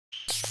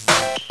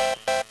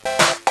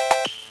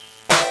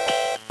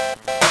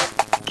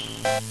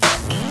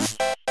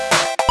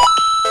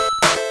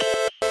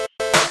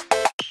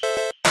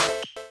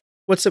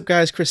What's up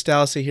guys, Chris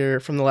Dallasa here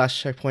from The Last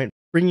Checkpoint,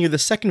 bringing you the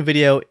second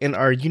video in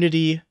our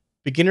Unity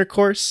beginner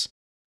course.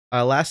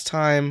 Last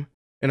time,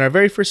 in our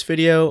very first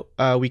video,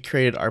 we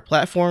created our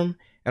platform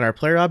and our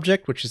player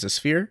object, which is a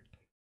sphere.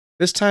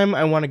 This time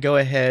I want to go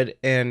ahead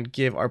and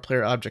give our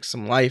player object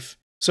some life.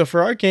 So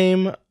for our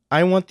game,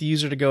 I want the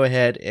user to go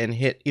ahead and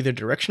hit either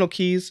directional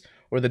keys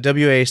or the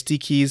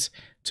WASD keys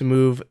to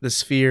move the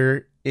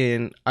sphere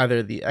in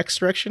either the X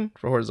direction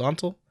for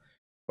horizontal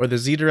or the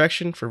Z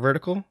direction for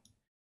vertical.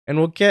 And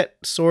we'll get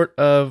sort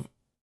of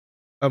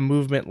a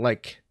movement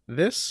like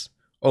this,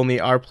 only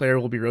our player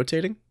will be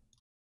rotating.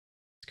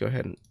 Let's go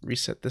ahead and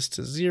reset this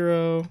to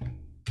 0,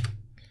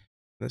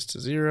 this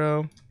to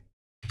 0.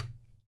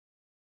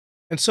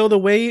 And so the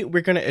way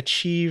we're going to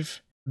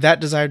achieve that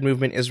desired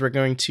movement is we're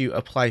going to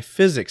apply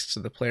physics to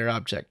the player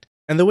object.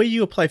 And the way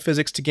you apply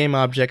physics to game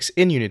objects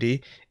in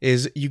Unity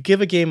is you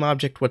give a game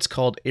object what's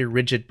called a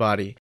rigid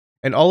body.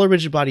 And all a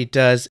rigid body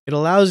does, it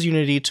allows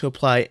Unity to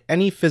apply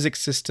any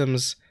physics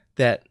systems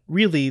that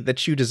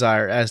you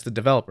desire as the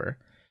developer.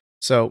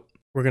 So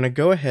we're going to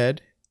go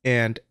ahead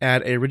and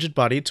add a rigid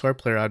body to our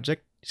player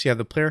object. So you have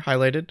the player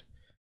highlighted.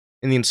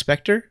 In the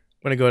inspector,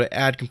 I'm going to go to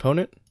add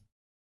component,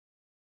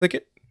 click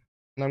it,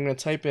 and I'm going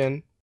to type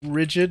in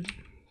rigid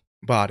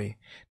body.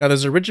 Now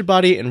there's a rigid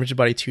body and rigid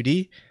body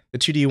 2D. The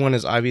 2D one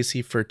is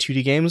obviously for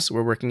 2D games.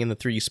 We're working in the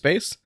 3D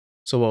space.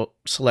 So we'll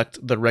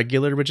select the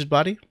regular rigid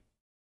body.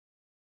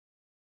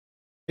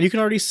 And you can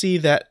already see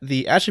that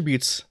the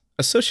attributes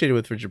associated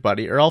with rigid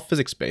body are all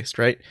physics based,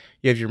 right?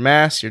 You have your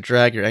mass, your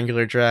drag, your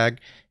angular drag.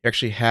 You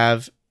actually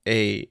have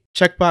a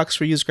checkbox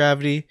for use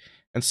gravity,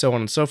 and so on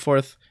and so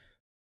forth.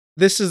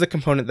 This is the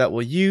component that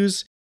we'll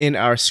use in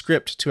our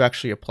script to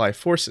actually apply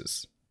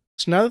forces.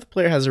 So now that the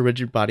player has a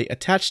rigid body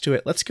attached to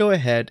it, let's go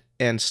ahead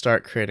and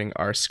start creating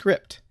our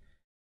script.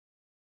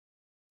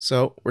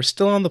 So we're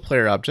still on the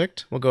player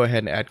object. We'll go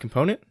ahead and add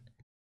component,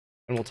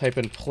 and we'll type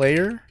in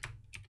player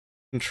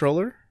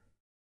controller.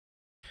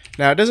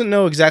 Now it doesn't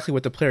know exactly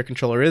what the player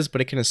controller is,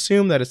 but it can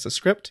assume that it's a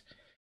script.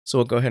 So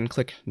we'll go ahead and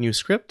click new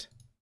script.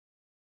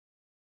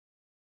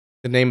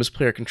 The name is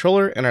player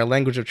controller and our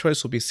language of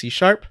choice will be C#.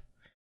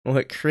 We'll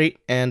hit create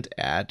and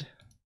add.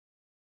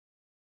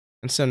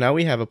 And so now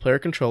we have a player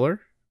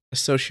controller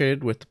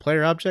associated with the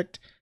player object,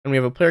 and we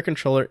have a player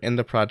controller in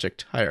the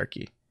project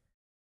hierarchy.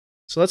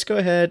 So let's go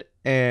ahead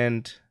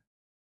and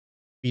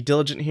be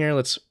diligent here.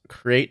 Let's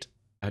create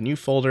a new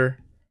folder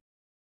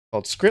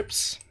called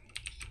scripts.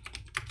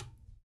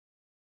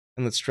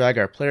 And let's drag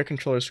our player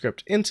controller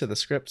script into the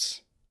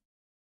scripts.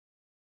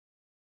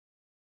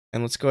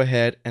 And let's go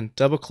ahead and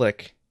double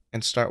click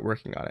and start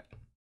working on it.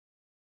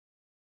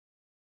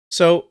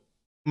 So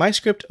my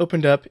script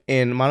opened up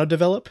in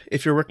MonoDevelop.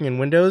 If you're working in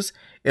Windows,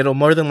 it'll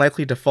more than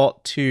likely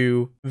default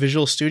to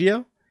Visual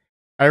Studio.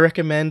 I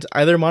recommend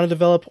either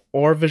MonoDevelop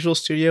or Visual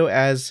Studio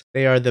as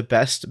they are the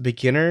best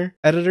beginner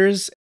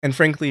editors and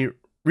frankly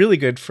really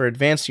good for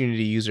advanced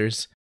Unity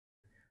users.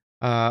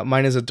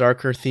 Mine is a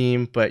darker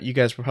theme, but you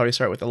guys will probably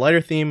start with a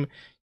lighter theme. You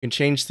can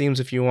change themes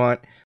if you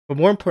want. But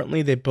more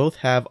importantly, they both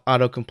have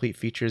autocomplete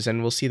features,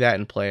 and we'll see that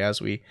in play as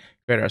we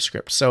create our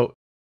script. So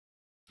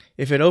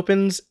if it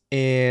opens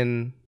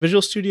in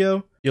Visual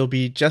Studio, you'll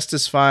be just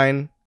as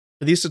fine.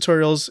 For these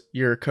tutorials,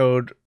 your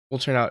code will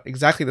turn out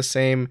exactly the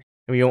same,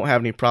 and we won't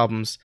have any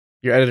problems.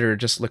 Your editor will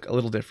just look a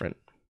little different.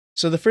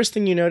 So the first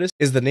thing you notice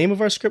is the name of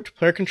our script,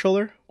 player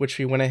controller, which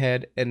we went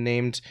ahead and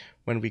named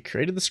when we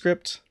created the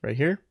script right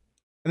here.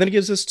 And then it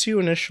gives us two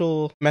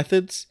initial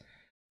methods.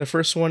 The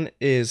first one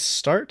is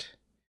start.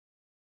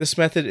 This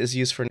method is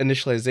used for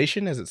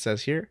initialization, as it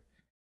says here.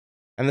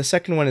 And the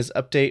second one is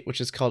update, which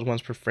is called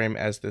once per frame,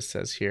 as this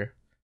says here.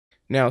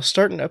 Now,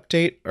 start and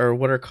update are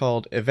what are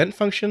called event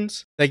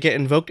functions that get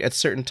invoked at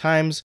certain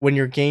times when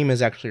your game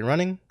is actually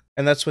running.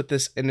 And that's what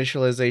this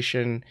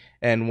initialization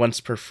and once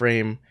per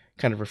frame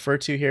kind of refer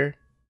to here.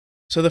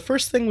 So the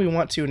first thing we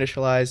want to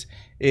initialize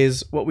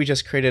is what we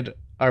just created,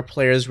 our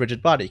player's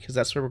rigid body, because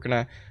that's where we're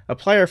going to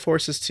apply our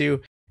forces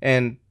to,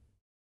 and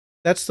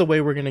that's the way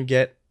we're going to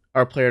get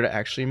our player to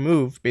actually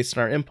move based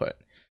on our input.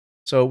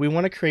 So we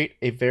want to create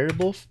a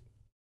variable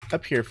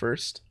up here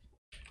first.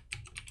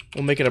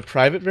 We'll make it a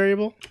private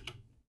variable.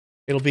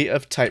 It'll be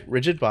of type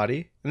rigid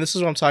body, and this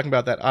is what I'm talking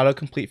about, that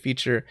autocomplete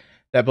feature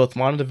that both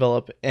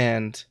MonoDevelop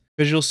and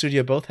Visual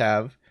Studio both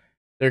have.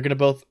 They're going to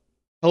both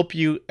help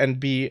you and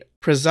be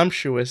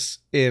presumptuous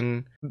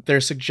in their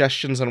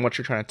suggestions on what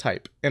you're trying to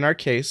type. In our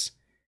case,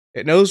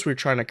 it knows we're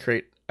trying to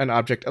create an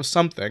object of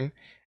something,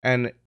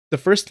 and the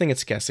first thing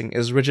it's guessing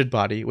is rigid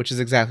body, which is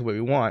exactly what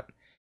we want.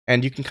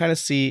 And you can kind of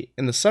see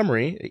in the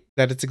summary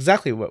that it's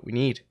exactly what we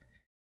need.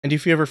 And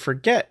if you ever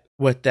forget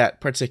what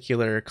that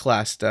particular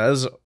class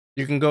does,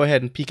 you can go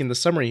ahead and peek in the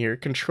summary here.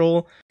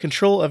 Control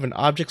of an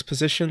object's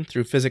position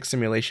through physics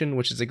simulation,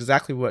 which is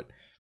exactly what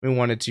we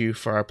want to do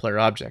for our player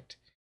object.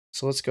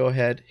 So let's go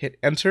ahead, hit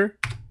enter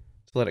to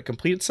let it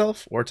complete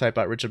itself, or type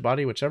out rigid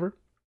body, whichever.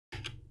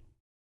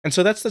 And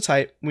so that's the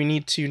type. We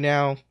need to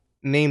now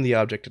name the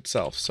object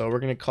itself. So we're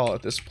going to call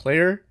it this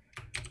player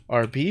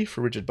RB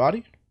for rigid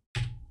body,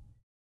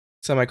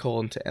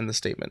 semicolon to end the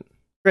statement.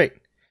 Great.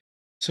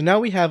 So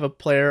now we have a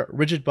player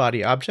rigid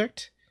body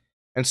object,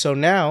 and so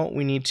now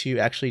we need to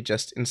actually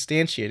just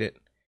instantiate it.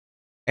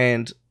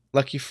 And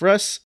lucky for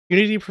us,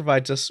 Unity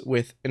provides us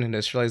with an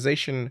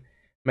initialization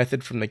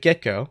method from the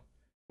get-go,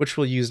 which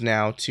we'll use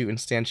now to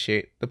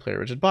instantiate the player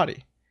rigid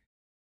body.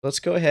 Let's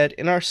go ahead.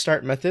 In our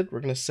start method, we're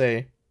going to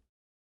say,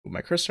 move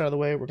my cursor out of the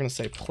way, we're going to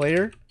say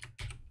player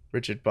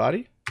rigid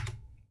body,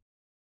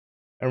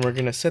 and we're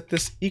going to set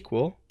this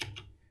equal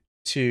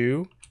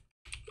to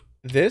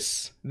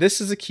this. This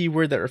is a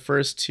keyword that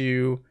refers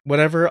to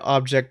whatever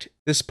object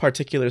this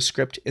particular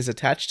script is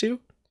attached to.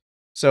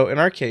 So in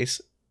our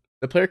case,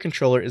 the player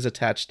controller is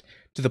attached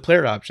to the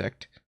player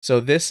object. So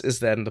this is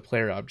then the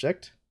player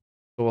object.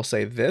 So we'll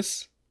say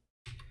this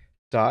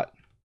dot.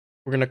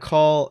 We're going to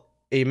call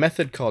a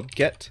method called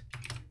get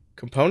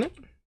component.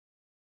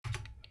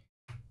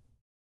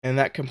 And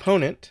that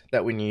component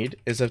that we need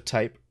is of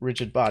type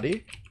rigid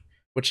body,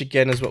 which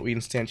again is what we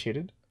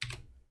instantiated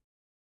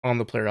on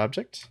the player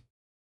object.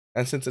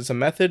 And since it's a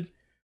method,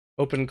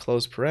 open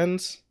close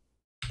parens,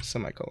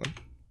 semicolon.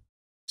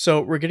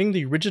 So we're getting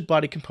the rigid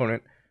body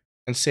component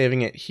and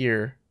saving it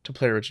here to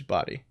player rigid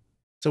body.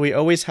 So we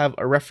always have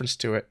a reference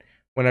to it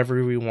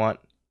whenever we want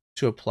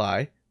to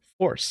apply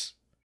force.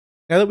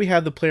 Now that we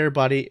have the player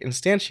body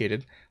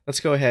instantiated, let's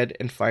go ahead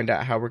and find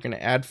out how we're going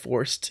to add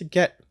force to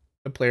get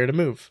the player to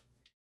move.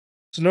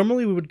 So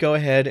normally we would go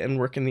ahead and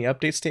work in the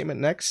update statement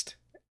next,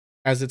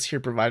 as it's here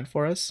provided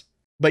for us.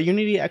 But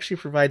Unity actually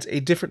provides a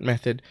different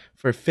method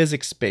for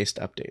physics-based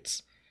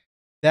updates.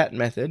 That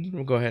method,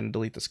 we'll go ahead and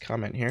delete this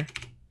comment here,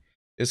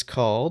 is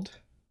called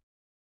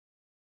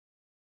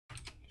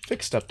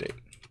fixed update.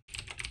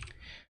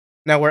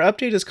 Now where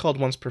update is called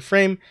once per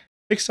frame,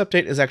 fixed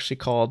update is actually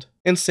called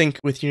in sync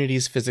with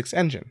Unity's physics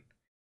engine.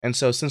 And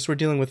so since we're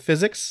dealing with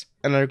physics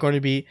and are going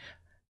to be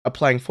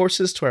applying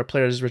forces to our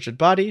player's rigid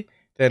body,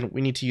 then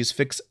we need to use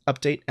fixed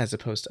update as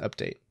opposed to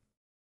update.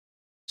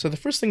 So the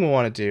first thing we'll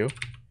want to do,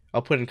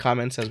 I'll put in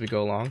comments as we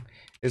go along,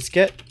 is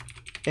get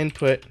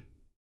input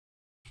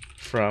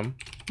from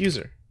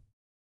user.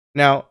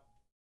 Now,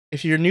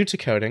 if you're new to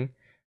coding,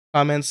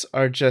 comments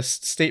are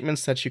just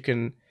statements that you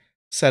can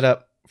set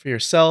up for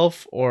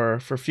yourself or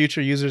for future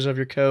users of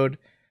your code,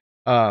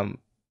 where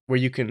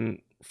you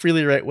can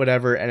freely write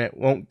whatever and it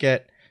won't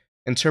get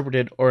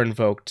interpreted or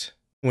invoked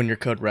when your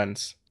code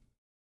runs.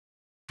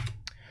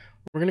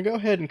 We're going to go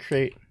ahead and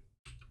create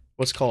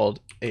what's called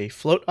a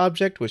float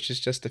object, which is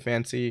just a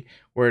fancy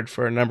word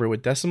for a number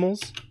with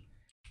decimals.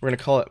 We're going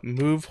to call it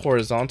move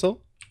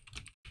horizontal.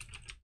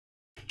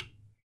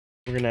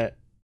 We're going to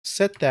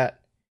set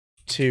that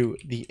to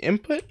the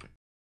input,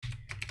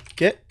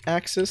 get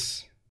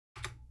axis,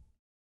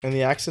 and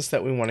the axis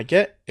that we want to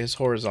get is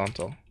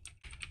horizontal.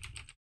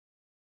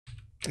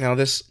 Now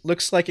this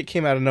looks like it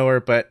came out of nowhere,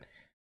 but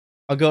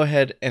I'll go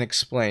ahead and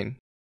explain.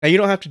 Now you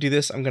don't have to do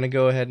this. I'm going to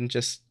go ahead and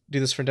just do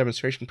this for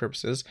demonstration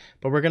purposes,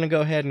 but we're going to go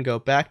ahead and go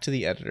back to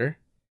the editor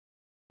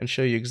and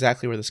show you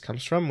exactly where this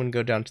comes from. We're going to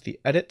go down to the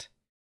edit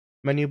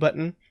menu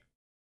button,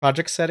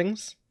 project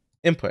settings,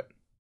 input.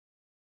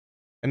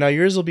 And now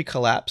yours will be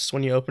collapsed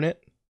when you open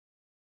it.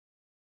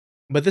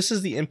 But this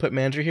is the input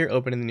manager here,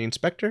 open in the new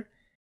inspector.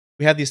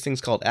 We have these things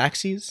called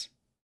axes.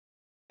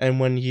 And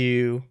when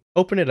you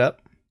open it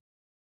up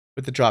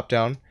with the drop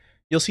down,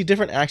 you'll see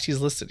different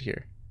axes listed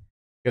here.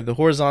 You have the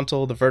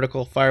horizontal, the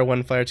vertical, fire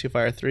 1, fire 2,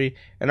 fire 3.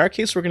 In our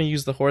case, we're going to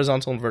use the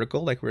horizontal and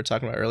vertical, like we were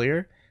talking about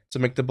earlier, to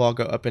make the ball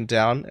go up and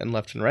down and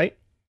left and right.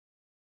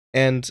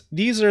 And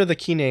these are the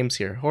key names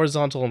here,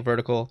 horizontal and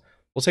vertical.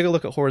 We'll take a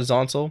look at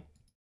horizontal.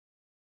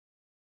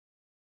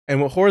 And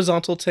what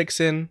horizontal takes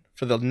in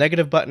for the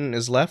negative button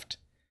is left,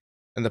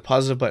 and the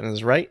positive button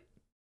is right.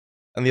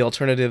 And the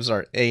alternatives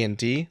are A and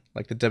D,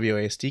 like the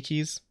WASD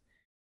keys.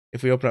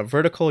 If we open up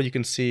vertical, you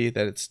can see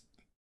that it's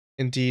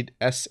indeed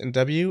S and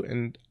W,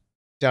 and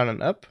down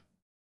and up.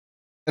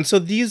 And so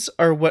these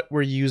are what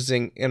we're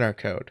using in our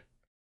code.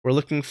 We're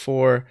looking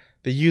for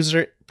the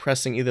user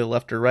pressing either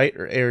left or right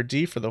or A or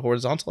D for the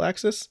horizontal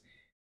axis,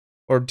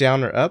 or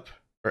down or up,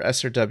 or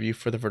S or W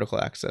for the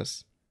vertical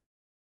axis.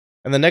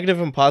 And the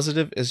negative and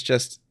positive is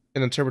just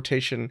an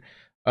interpretation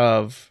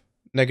of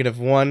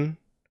 -1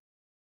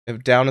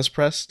 if down is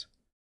pressed,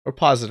 or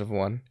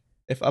 +1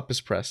 if up is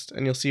pressed.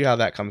 And you'll see how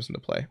that comes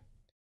into play.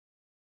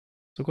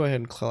 So go ahead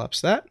and collapse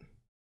that.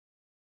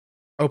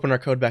 Open our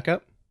code back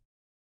up.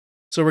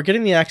 So we're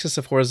getting the axis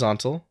of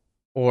horizontal,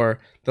 or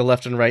the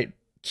left and right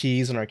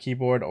keys on our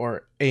keyboard,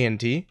 or A and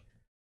D.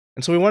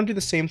 And so we want to do the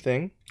same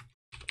thing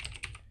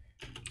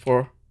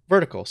for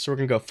vertical. So we're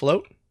going to go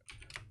float,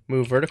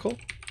 move vertical,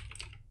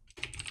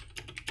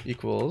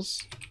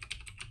 equals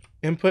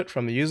input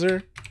from the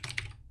user,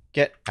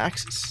 get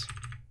axis.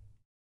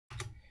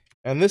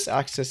 And this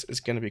axis is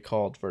going to be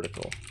called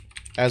vertical,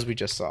 as we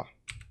just saw.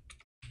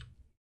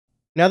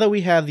 Now that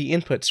we have the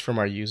inputs from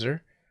our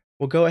user,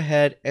 we'll go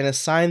ahead and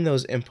assign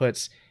those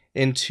inputs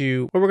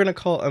into what we're going to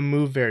call a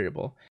move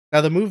variable.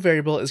 Now the move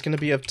variable is going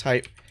to be of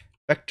type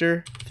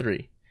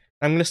vector3.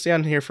 I'm going to stay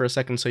on here for a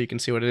second so you can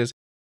see what it is.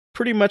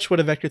 Pretty much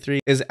what a vector3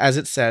 is, as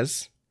it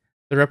says,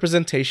 the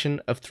representation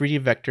of 3D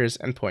vectors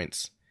and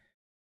points.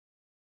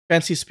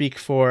 fancy speak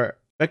for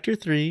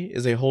vector3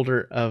 is a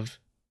holder of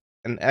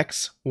an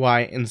x,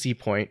 y, and z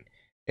point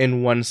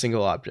in one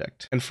single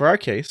object. And for our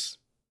case,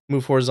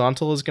 move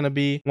horizontal is going to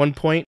be 1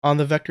 point on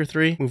the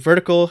vector3, move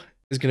vertical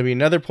is going to be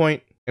another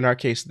point, in our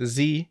case the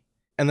z,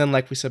 and then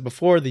like we said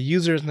before, the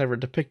user is never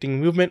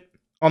depicting movement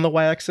on the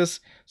y-axis,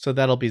 so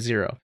that'll be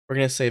 0. We're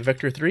going to say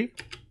vector3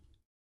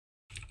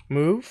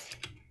 move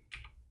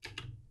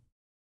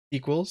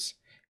equals,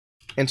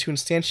 and to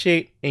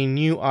instantiate a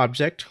new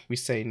object, we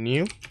say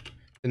new,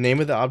 the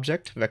name of the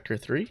object,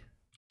 vector3,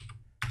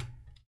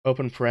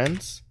 open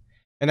parens.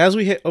 And as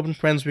we hit open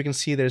parens, we can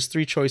see there's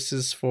 3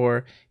 choices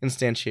for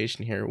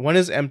instantiation here. One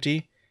is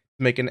empty,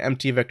 make an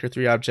empty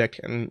vector3 object,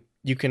 and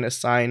you can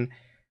assign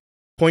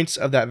points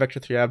of that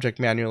vector3 object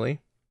manually.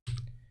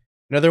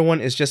 Another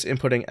one is just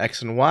inputting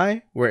x and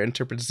y, where it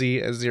interprets z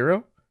as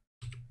 0.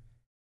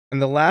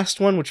 And the last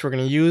one, which we're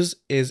going to use,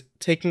 is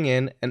taking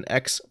in an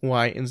x,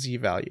 y, and z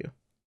value.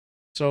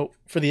 So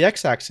for the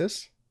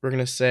x-axis, we're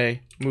going to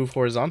say move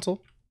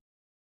horizontal.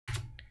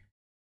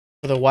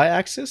 For the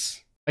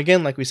y-axis,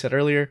 again, like we said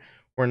earlier,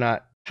 we're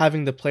not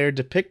having the player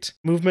depict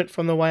movement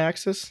from the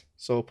y-axis,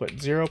 so we'll put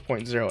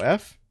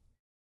 0.0f.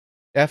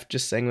 F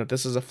just saying that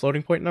this is a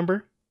floating point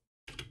number.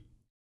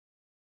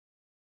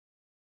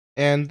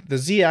 And the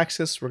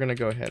z-axis, we're going to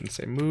go ahead and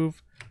say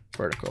move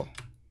vertical.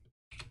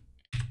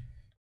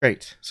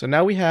 Great, so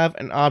now we have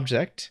an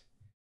object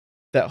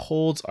that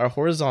holds our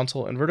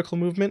horizontal and vertical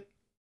movement,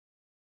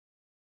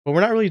 but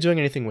we're not really doing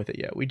anything with it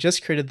yet. We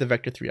just created the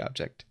vector3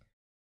 object.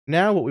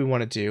 Now what we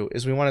want to do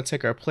is we want to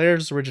take our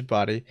player's rigid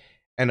body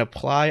and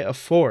apply a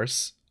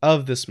force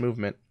of this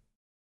movement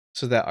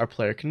so that our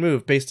player can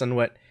move based on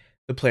what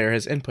the player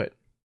has input.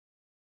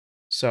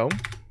 So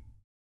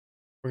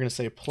we're going to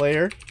say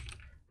player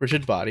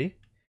rigid body,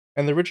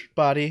 and the rigid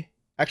body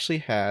actually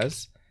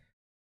has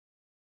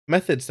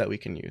methods that we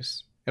can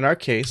use. In our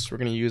case, we're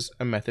going to use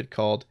a method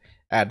called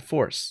add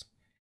force,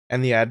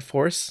 and the add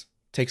force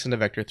takes into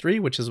vector3,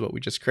 which is what we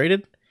just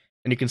created,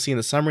 and you can see in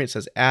the summary it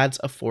says adds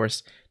a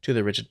force to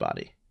the rigid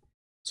body.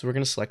 So we're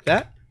going to select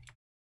that,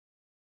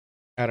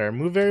 add our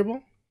move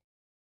variable,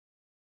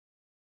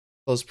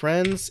 close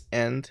parens,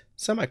 and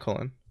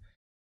semicolon.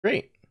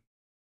 Great.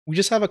 We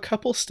just have a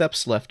couple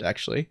steps left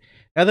actually.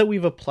 Now that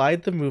we've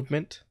applied the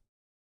movement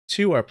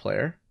to our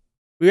player,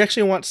 we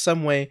actually want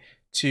some way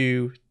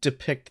to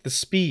depict the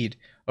speed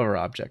of our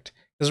object.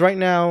 Because right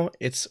now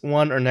it's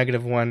 1 or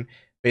 -1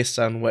 based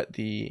on what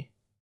the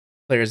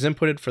player has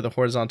inputted for the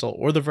horizontal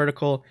or the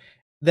vertical.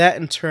 That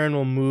in turn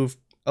will move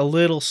a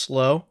little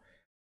slow,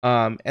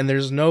 and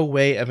there's no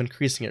way of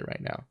increasing it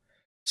right now.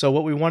 So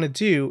what we want to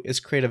do is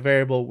create a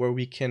variable where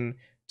we can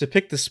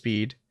depict the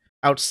speed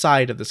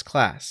outside of this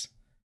class.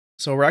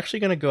 So we're actually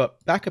going to go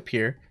back up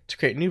here to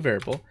create a new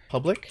variable,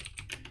 public,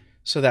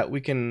 so that we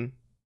can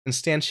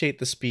instantiate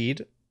the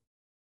speed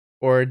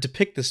or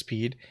depict the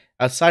speed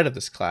outside of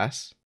this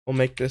class. We'll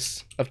make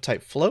this of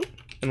type float,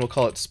 and we'll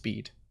call it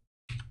speed.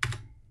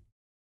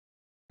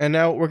 And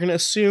now we're going to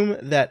assume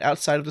that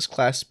outside of this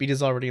class, speed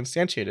is already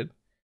instantiated.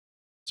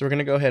 So we're going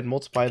to go ahead and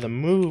multiply the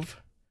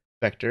move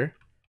vector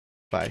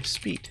by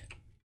speed.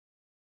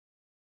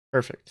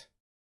 Perfect.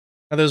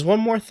 Now there's one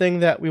more thing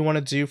that we want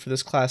to do for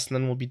this class, and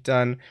then we'll be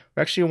done.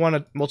 We actually want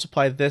to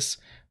multiply this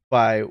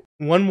by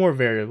one more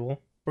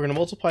variable. We're going to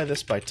multiply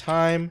this by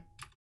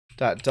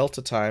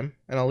time.delta time,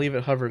 and I'll leave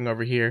it hovering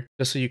over here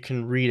just so you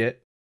can read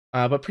it.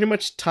 But pretty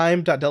much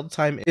time.delta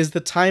time is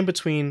the time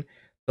between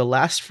the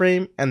last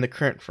frame and the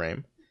current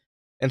frame.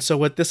 And so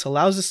what this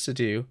allows us to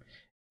do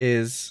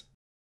is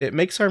it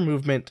makes our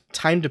movement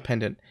time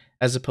dependent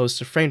as opposed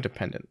to frame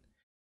dependent.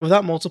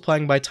 Without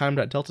multiplying by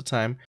time.delta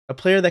time, a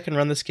player that can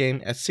run this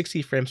game at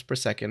 60 frames per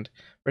second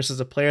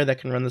versus a player that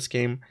can run this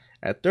game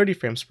at 30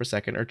 frames per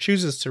second, or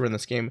chooses to run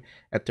this game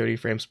at 30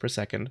 frames per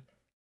second,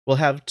 will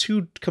have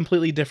 2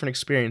 completely different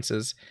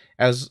experiences,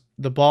 as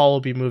the ball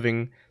will be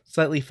moving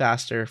slightly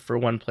faster for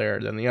one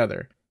player than the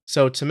other.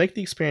 So to make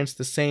the experience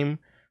the same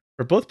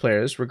for both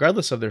players,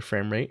 regardless of their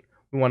frame rate,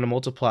 we want to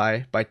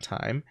multiply by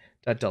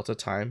time.delta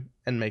time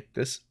and make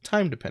this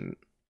time dependent.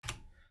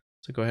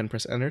 So go ahead and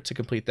press enter to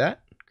complete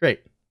that.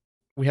 Great.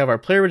 We have our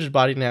player rigid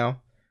body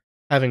now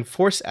having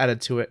force added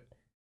to it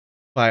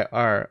by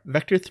our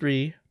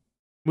vector3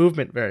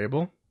 movement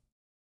variable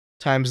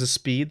times the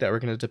speed that we're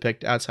going to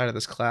depict outside of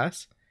this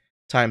class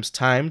times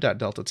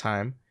time.delta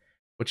time,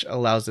 which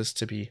allows this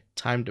to be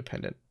time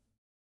dependent.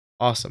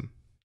 Awesome.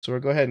 So we'll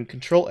go ahead and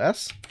Control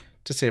S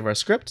to save our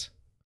script.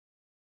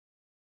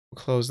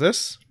 We'll close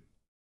this.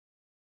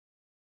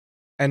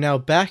 And now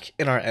back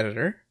in our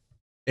editor,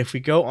 if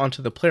we go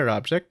onto the player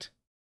object,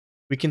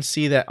 we can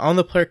see that on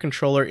the player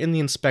controller in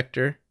the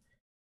inspector,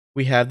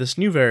 we have this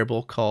new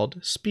variable called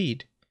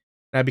speed.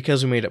 Now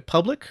because we made it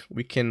public,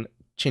 we can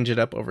change it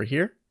up over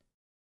here.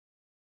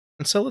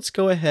 And so let's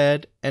go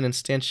ahead and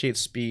instantiate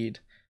speed,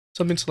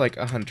 something to like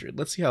 100.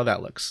 Let's see how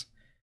that looks.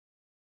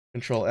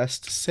 Control S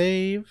to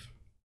save.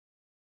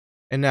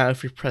 And now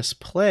if we press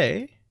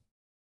play,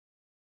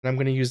 and I'm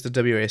going to use the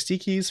WASD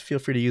keys, feel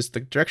free to use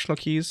the directional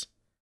keys,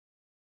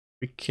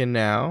 we can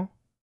now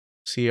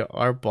see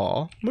our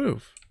ball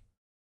move.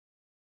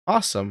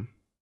 Awesome.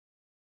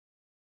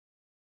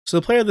 So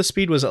the player of the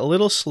speed was a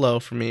little slow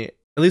for me,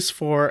 at least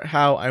for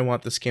how I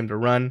want this game to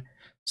run.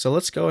 So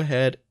let's go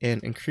ahead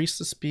and increase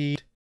the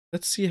speed.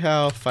 Let's see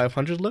how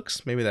 500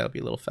 looks. Maybe that'll be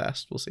a little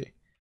fast. We'll see.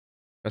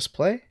 Press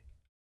play.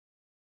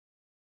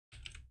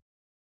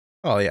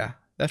 Oh yeah,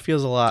 that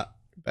feels a lot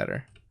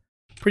better.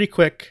 Pretty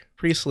quick,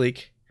 pretty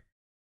sleek.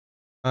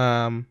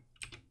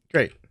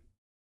 Great.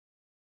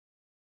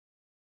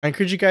 I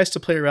encourage you guys to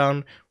play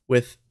around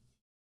with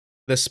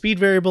the speed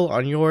variable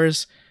on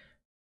yours.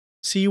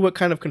 See what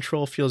kind of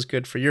control feels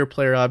good for your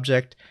player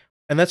object.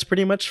 And that's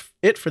pretty much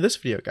it for this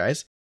video,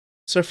 guys.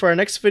 So for our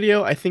next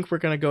video, I think we're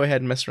going to go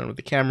ahead and mess around with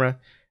the camera.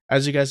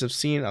 As you guys have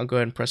seen, I'll go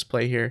ahead and press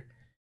play here.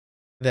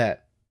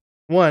 That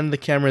one, the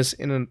camera's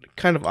in a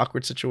kind of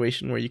awkward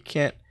situation where you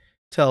can't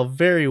tell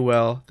very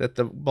well that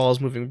the ball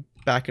is moving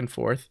back and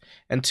forth.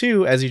 And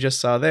two, as you just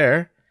saw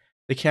there,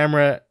 the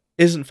camera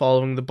isn't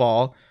following the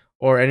ball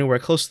or anywhere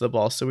close to the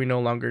ball, so we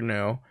no longer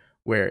know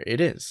where it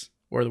is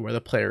or where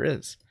the player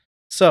is.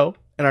 So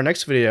in our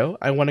next video,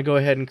 I want to go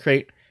ahead and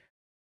create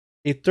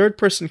a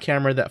third-person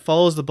camera that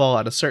follows the ball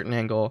at a certain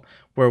angle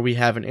where we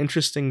have an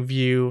interesting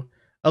view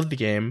of the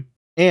game,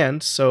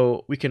 and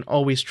so we can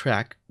always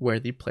track where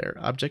the player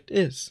object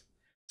is.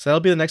 So that'll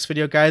be the next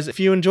video, guys. If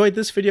you enjoyed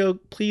this video,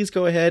 please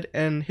go ahead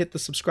and hit the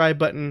subscribe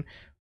button.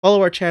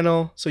 Follow our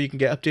channel so you can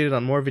get updated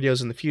on more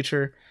videos in the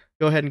future.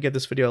 Go ahead and give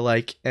this video a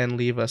like and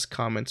leave us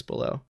comments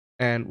below.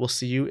 And we'll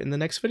see you in the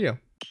next video.